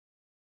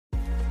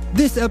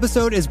This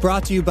episode is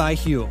brought to you by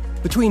Huel.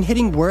 Between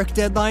hitting work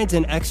deadlines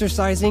and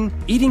exercising,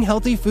 eating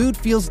healthy food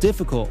feels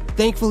difficult.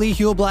 Thankfully,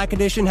 Huel Black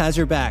Edition has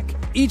your back.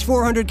 Each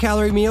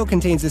 400-calorie meal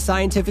contains a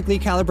scientifically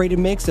calibrated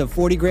mix of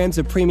 40 grams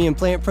of premium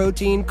plant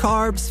protein,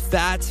 carbs,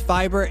 fats,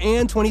 fiber,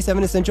 and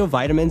 27 essential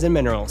vitamins and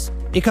minerals.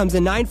 It comes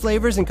in 9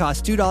 flavors and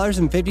costs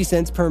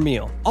 $2.50 per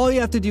meal. All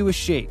you have to do is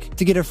shake.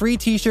 To get a free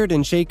t-shirt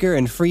and shaker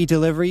and free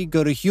delivery,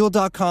 go to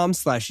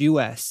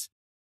Huel.com/US.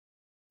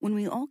 When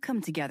we all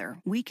come together,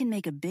 we can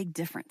make a big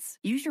difference.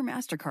 Use your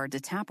MasterCard to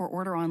tap or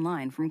order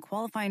online from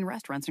qualifying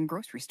restaurants and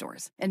grocery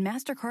stores. And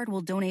MasterCard will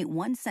donate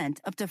 1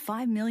 cent up to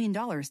 $5 million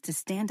to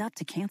Stand Up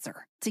to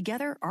Cancer.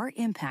 Together, our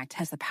impact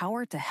has the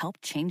power to help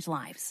change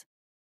lives.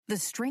 The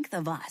strength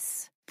of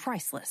us.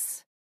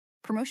 Priceless.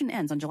 Promotion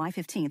ends on July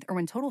 15th or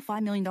when total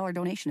 $5 million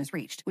donation is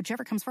reached,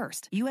 whichever comes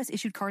first. U.S.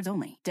 issued cards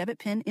only. Debit,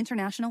 PIN,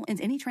 international, and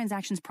any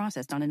transactions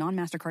processed on a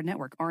non-MasterCard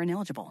network are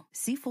ineligible.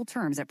 See full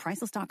terms at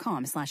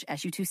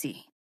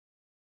priceless.com/SU2C.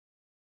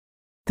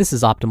 This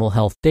is Optimal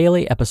Health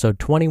Daily, episode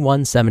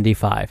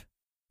 2175.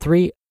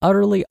 3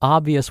 Utterly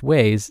Obvious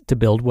Ways to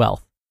Build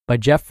Wealth by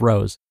Jeff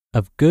Rose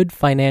of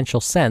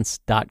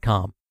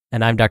GoodFinancialSense.com.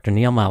 And I'm Dr.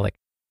 Neil Malik.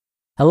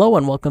 Hello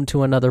and welcome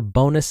to another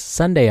bonus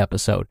Sunday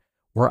episode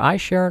where I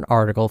share an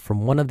article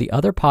from one of the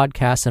other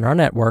podcasts in our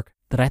network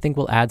that I think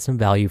will add some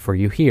value for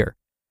you here.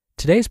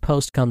 Today's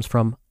post comes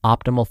from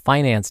Optimal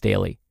Finance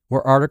Daily,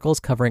 where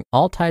articles covering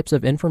all types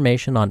of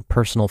information on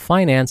personal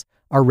finance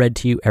are read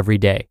to you every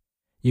day.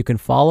 You can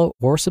follow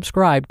or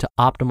subscribe to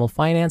Optimal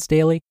Finance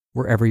Daily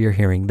wherever you're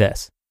hearing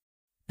this.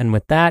 And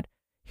with that,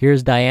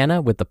 here's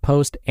Diana with the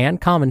post and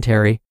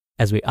commentary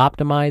as we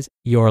optimize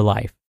your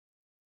life.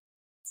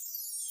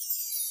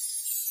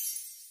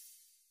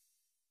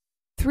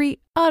 3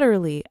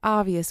 Utterly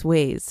Obvious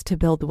Ways to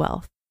Build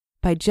Wealth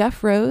by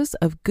Jeff Rose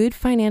of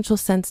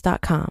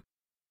GoodFinancialSense.com.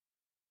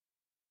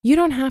 You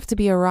don't have to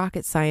be a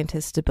rocket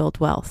scientist to build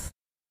wealth.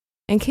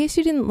 In case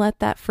you didn't let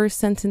that first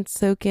sentence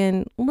soak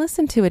in,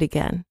 listen to it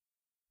again.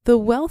 The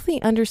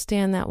wealthy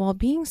understand that while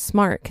being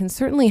smart can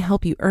certainly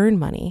help you earn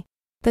money,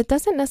 that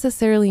doesn't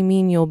necessarily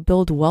mean you'll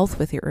build wealth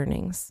with your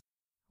earnings.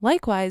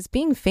 Likewise,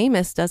 being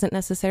famous doesn't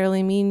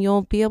necessarily mean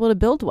you'll be able to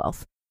build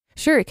wealth.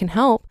 Sure, it can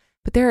help,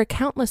 but there are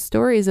countless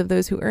stories of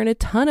those who earn a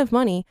ton of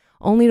money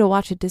only to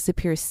watch it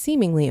disappear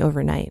seemingly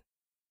overnight.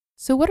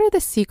 So what are the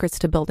secrets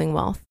to building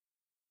wealth?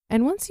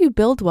 And once you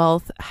build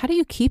wealth, how do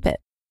you keep it?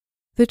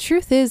 The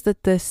truth is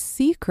that the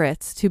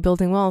secrets to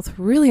building wealth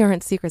really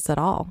aren't secrets at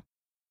all.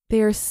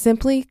 They are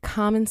simply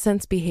common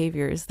sense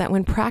behaviors that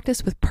when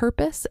practiced with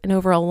purpose and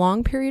over a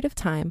long period of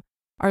time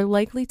are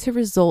likely to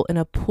result in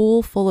a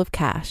pool full of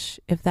cash,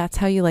 if that's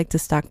how you like to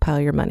stockpile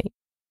your money.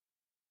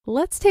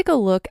 Let's take a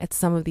look at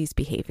some of these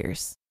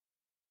behaviors.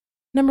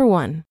 Number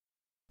 1,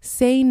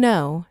 say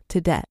no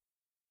to debt.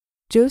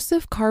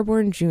 Joseph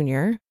Carborn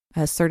Jr.,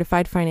 a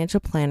certified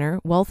financial planner,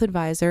 wealth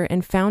advisor,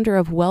 and founder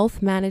of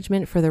wealth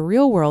management for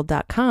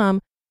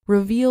therealworld.com,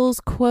 reveals,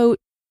 quote,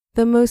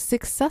 "The most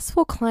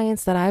successful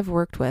clients that I've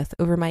worked with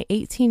over my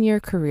 18-year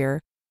career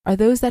are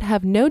those that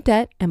have no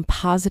debt and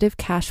positive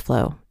cash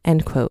flow,"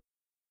 end quote.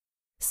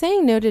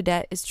 Saying no to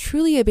debt is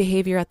truly a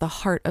behavior at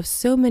the heart of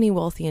so many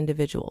wealthy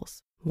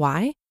individuals.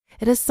 Why?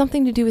 It has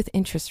something to do with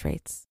interest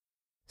rates.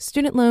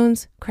 Student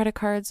loans, credit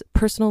cards,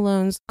 personal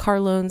loans,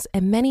 car loans,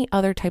 and many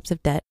other types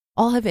of debt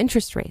all have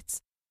interest rates.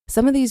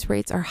 Some of these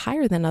rates are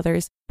higher than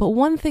others, but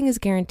one thing is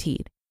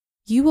guaranteed.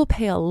 You will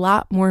pay a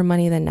lot more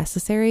money than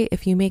necessary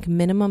if you make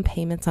minimum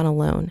payments on a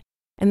loan,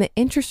 and the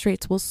interest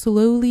rates will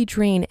slowly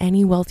drain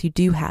any wealth you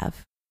do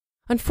have.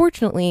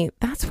 Unfortunately,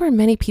 that's where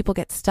many people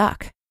get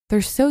stuck.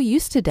 They're so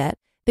used to debt,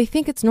 they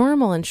think it's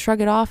normal and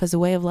shrug it off as a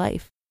way of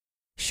life.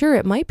 Sure,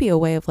 it might be a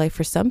way of life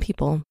for some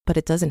people, but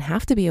it doesn't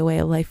have to be a way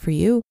of life for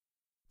you.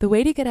 The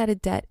way to get out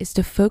of debt is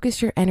to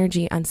focus your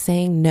energy on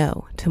saying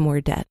no to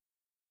more debt.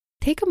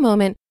 Take a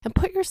moment and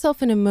put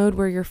yourself in a mode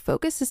where your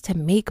focus is to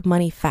make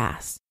money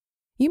fast.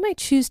 You might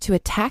choose to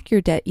attack your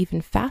debt even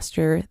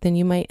faster than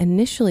you might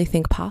initially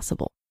think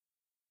possible.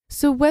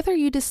 So whether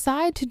you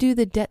decide to do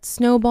the debt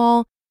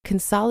snowball,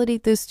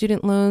 consolidate those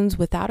student loans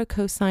without a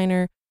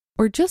cosigner,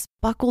 or just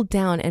buckle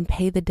down and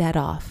pay the debt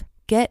off,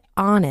 get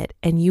on it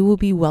and you will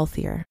be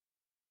wealthier.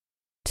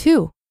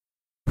 2,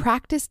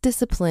 practice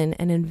discipline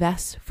and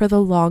invest for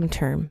the long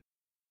term.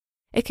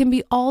 It can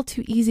be all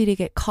too easy to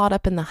get caught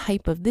up in the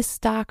hype of this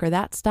stock or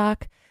that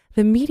stock.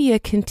 The media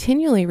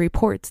continually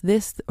reports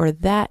this or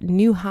that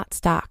new hot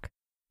stock.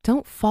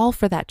 Don't fall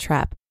for that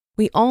trap.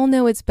 We all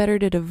know it's better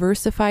to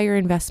diversify your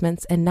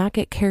investments and not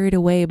get carried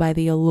away by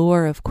the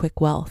allure of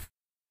quick wealth.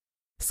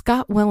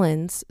 Scott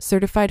Wellens,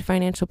 certified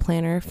financial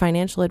planner,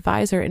 financial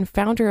advisor, and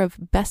founder of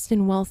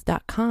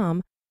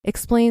bestinwealth.com,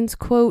 explains,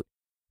 quote,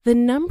 "The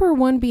number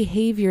one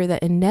behavior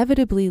that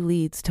inevitably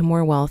leads to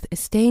more wealth is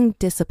staying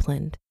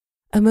disciplined.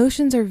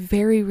 Emotions are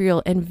very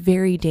real and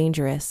very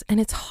dangerous, and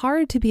it's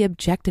hard to be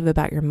objective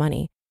about your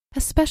money,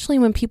 especially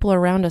when people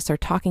around us are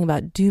talking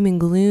about doom and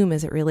gloom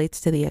as it relates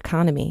to the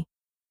economy.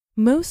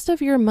 Most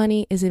of your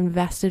money is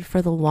invested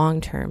for the long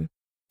term.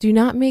 Do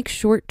not make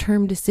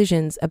short-term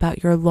decisions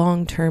about your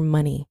long-term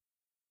money."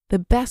 The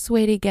best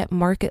way to get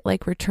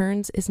market-like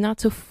returns is not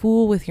to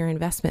fool with your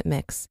investment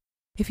mix.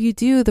 If you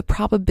do, the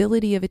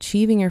probability of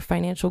achieving your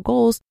financial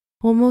goals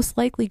will most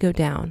likely go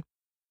down.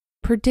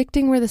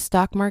 Predicting where the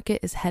stock market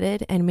is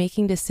headed and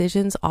making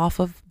decisions off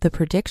of the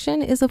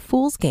prediction is a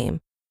fool's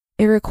game.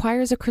 It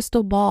requires a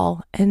crystal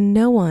ball, and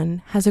no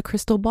one has a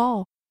crystal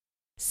ball.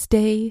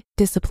 Stay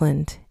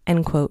disciplined,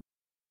 end quote.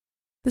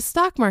 The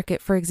stock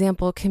market, for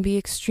example, can be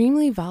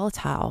extremely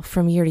volatile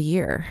from year to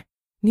year.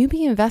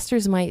 Newbie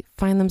investors might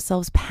find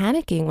themselves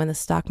panicking when the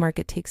stock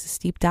market takes a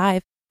steep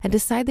dive and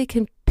decide they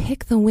can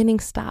pick the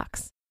winning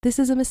stocks. This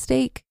is a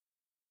mistake.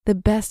 The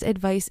best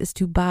advice is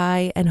to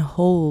buy and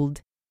hold.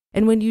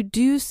 And when you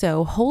do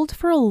so, hold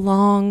for a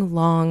long,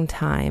 long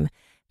time.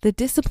 The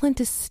discipline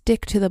to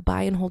stick to the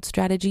buy and hold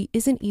strategy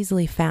isn't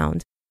easily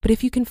found, but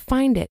if you can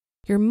find it,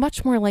 you're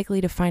much more likely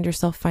to find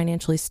yourself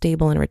financially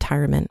stable in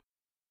retirement.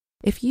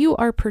 If you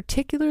are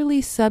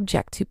particularly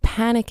subject to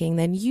panicking,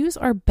 then use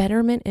our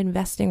Betterment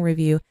Investing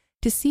Review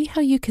to see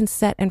how you can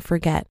set and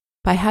forget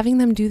by having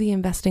them do the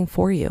investing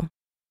for you.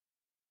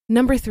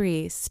 Number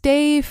 3,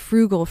 stay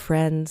frugal,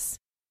 friends.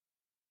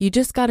 You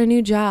just got a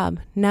new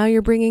job. Now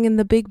you're bringing in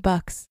the big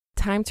bucks.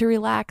 Time to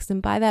relax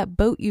and buy that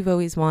boat you've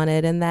always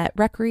wanted and that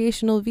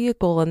recreational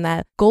vehicle and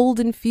that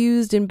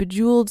gold-infused and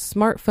bejeweled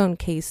smartphone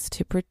case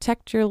to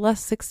protect your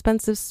less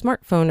expensive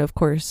smartphone, of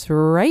course,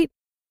 right?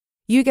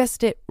 You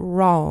guessed it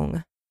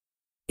wrong.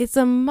 It's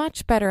a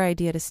much better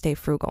idea to stay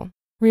frugal.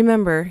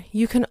 Remember,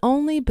 you can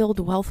only build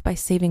wealth by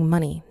saving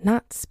money,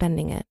 not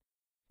spending it.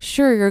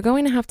 Sure, you're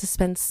going to have to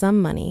spend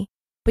some money,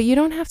 but you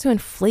don't have to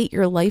inflate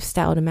your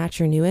lifestyle to match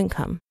your new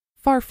income.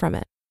 Far from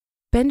it.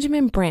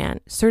 Benjamin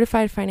Brandt,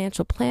 certified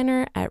financial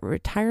planner at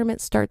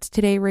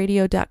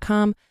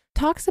retirementstartstodayradio.com,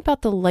 talks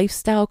about the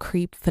lifestyle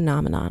creep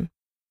phenomenon.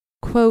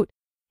 Quote,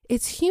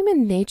 "It's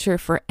human nature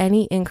for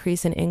any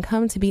increase in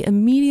income to be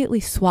immediately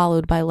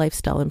swallowed by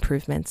lifestyle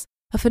improvements,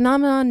 a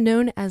phenomenon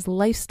known as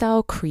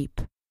lifestyle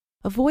creep.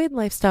 Avoid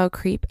lifestyle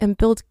creep and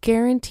build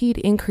guaranteed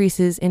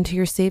increases into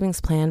your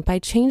savings plan by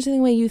changing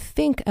the way you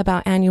think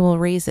about annual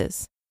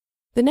raises.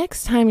 The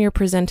next time you're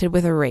presented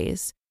with a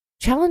raise,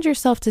 challenge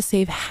yourself to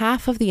save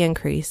half of the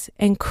increase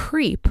and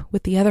creep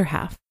with the other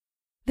half.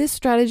 This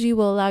strategy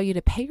will allow you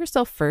to pay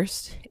yourself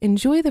first,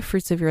 enjoy the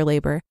fruits of your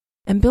labor,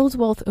 and build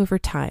wealth over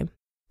time."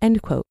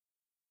 End quote.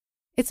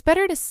 It's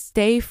better to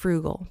stay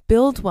frugal,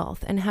 build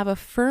wealth, and have a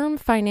firm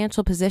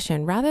financial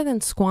position rather than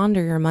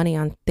squander your money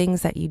on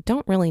things that you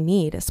don't really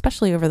need,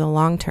 especially over the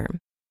long term.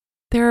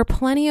 There are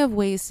plenty of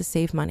ways to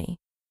save money.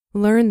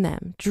 Learn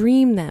them,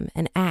 dream them,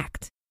 and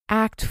act.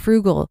 Act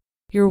frugal.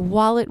 Your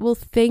wallet will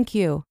thank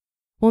you.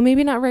 Well,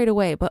 maybe not right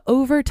away, but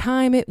over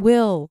time it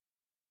will.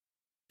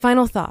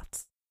 Final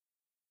thoughts.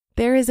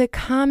 There is a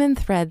common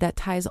thread that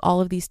ties all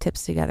of these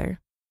tips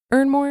together.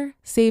 Earn more,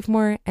 save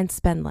more, and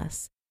spend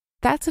less.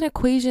 That's an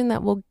equation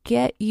that will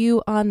get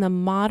you on the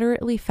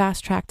moderately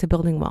fast track to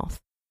building wealth.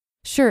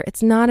 Sure,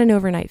 it's not an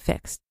overnight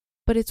fix,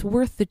 but it's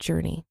worth the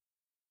journey.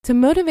 To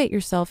motivate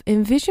yourself,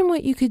 envision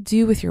what you could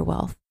do with your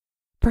wealth.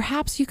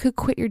 Perhaps you could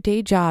quit your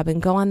day job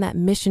and go on that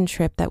mission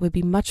trip that would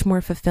be much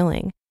more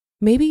fulfilling.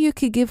 Maybe you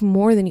could give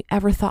more than you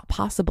ever thought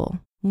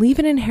possible. Leave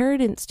an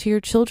inheritance to your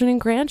children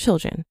and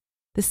grandchildren.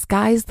 The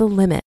sky's the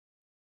limit.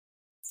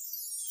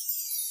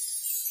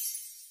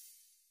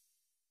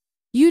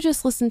 You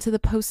just listened to the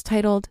post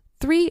titled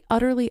 3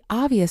 Utterly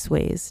Obvious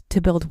Ways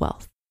to Build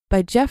Wealth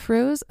by Jeff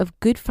Rose of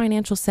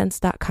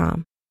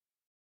GoodFinancialSense.com.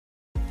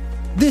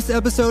 This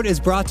episode is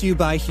brought to you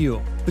by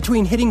Huel.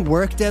 Between hitting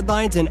work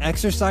deadlines and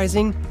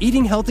exercising,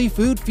 eating healthy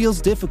food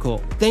feels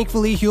difficult.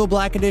 Thankfully, Huel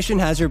Black Edition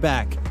has your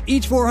back.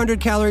 Each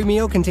 400-calorie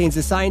meal contains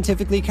a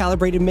scientifically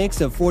calibrated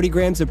mix of 40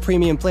 grams of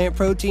premium plant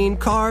protein,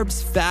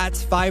 carbs,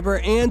 fats, fiber,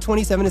 and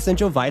 27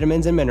 essential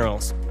vitamins and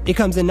minerals. It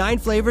comes in 9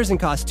 flavors and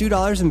costs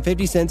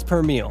 $2.50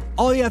 per meal.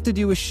 All you have to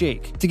do is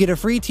shake. To get a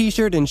free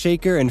t-shirt and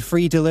shaker and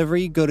free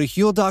delivery, go to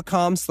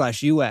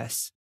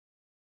Huel.com/US.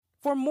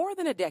 For more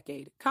than a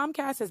decade,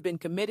 Comcast has been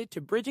committed to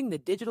bridging the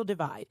digital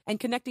divide and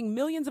connecting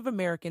millions of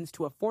Americans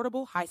to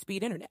affordable,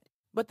 high-speed internet.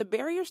 But the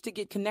barriers to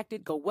get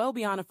connected go well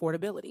beyond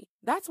affordability.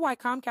 That's why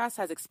Comcast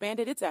has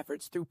expanded its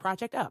efforts through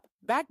Project Up.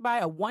 Backed by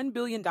a $1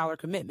 billion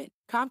commitment,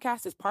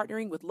 Comcast is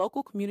partnering with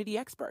local community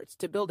experts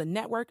to build a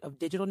network of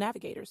digital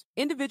navigators,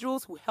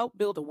 individuals who help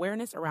build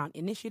awareness around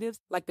initiatives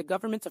like the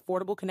government's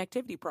Affordable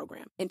Connectivity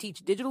Program and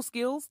teach digital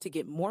skills to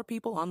get more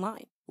people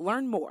online.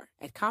 Learn more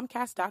at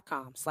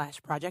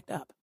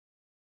comcast.com/projectup.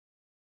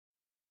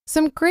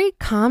 Some great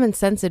common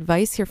sense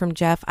advice here from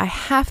Jeff. I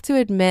have to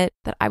admit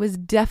that I was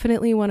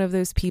definitely one of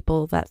those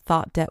people that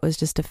thought debt was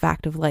just a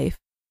fact of life.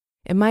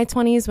 In my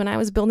 20s, when I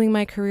was building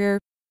my career,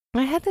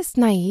 I had this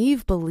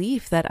naive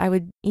belief that I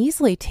would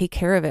easily take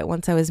care of it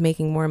once I was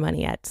making more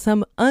money at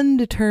some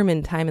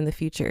undetermined time in the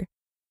future.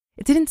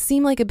 It didn't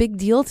seem like a big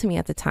deal to me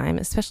at the time,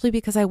 especially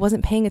because I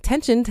wasn't paying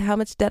attention to how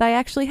much debt I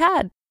actually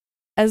had.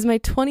 As my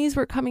 20s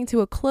were coming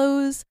to a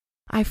close,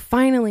 I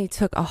finally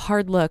took a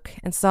hard look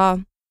and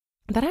saw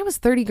that I was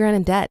 30 grand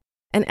in debt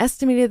and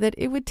estimated that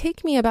it would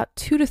take me about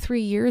 2 to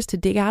 3 years to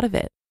dig out of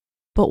it.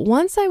 But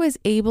once I was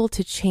able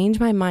to change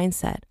my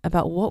mindset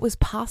about what was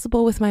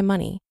possible with my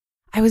money,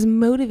 I was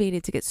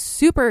motivated to get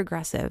super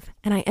aggressive,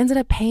 and I ended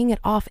up paying it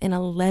off in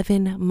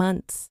 11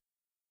 months.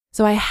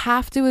 So I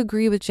have to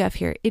agree with Jeff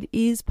here. It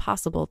is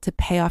possible to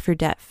pay off your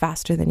debt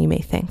faster than you may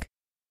think.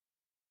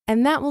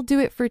 And that will do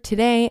it for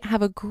today.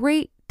 Have a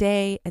great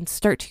day and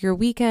start to your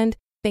weekend.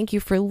 Thank you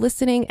for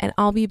listening, and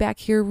I'll be back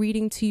here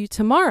reading to you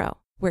tomorrow,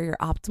 where your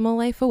optimal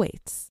life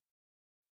awaits.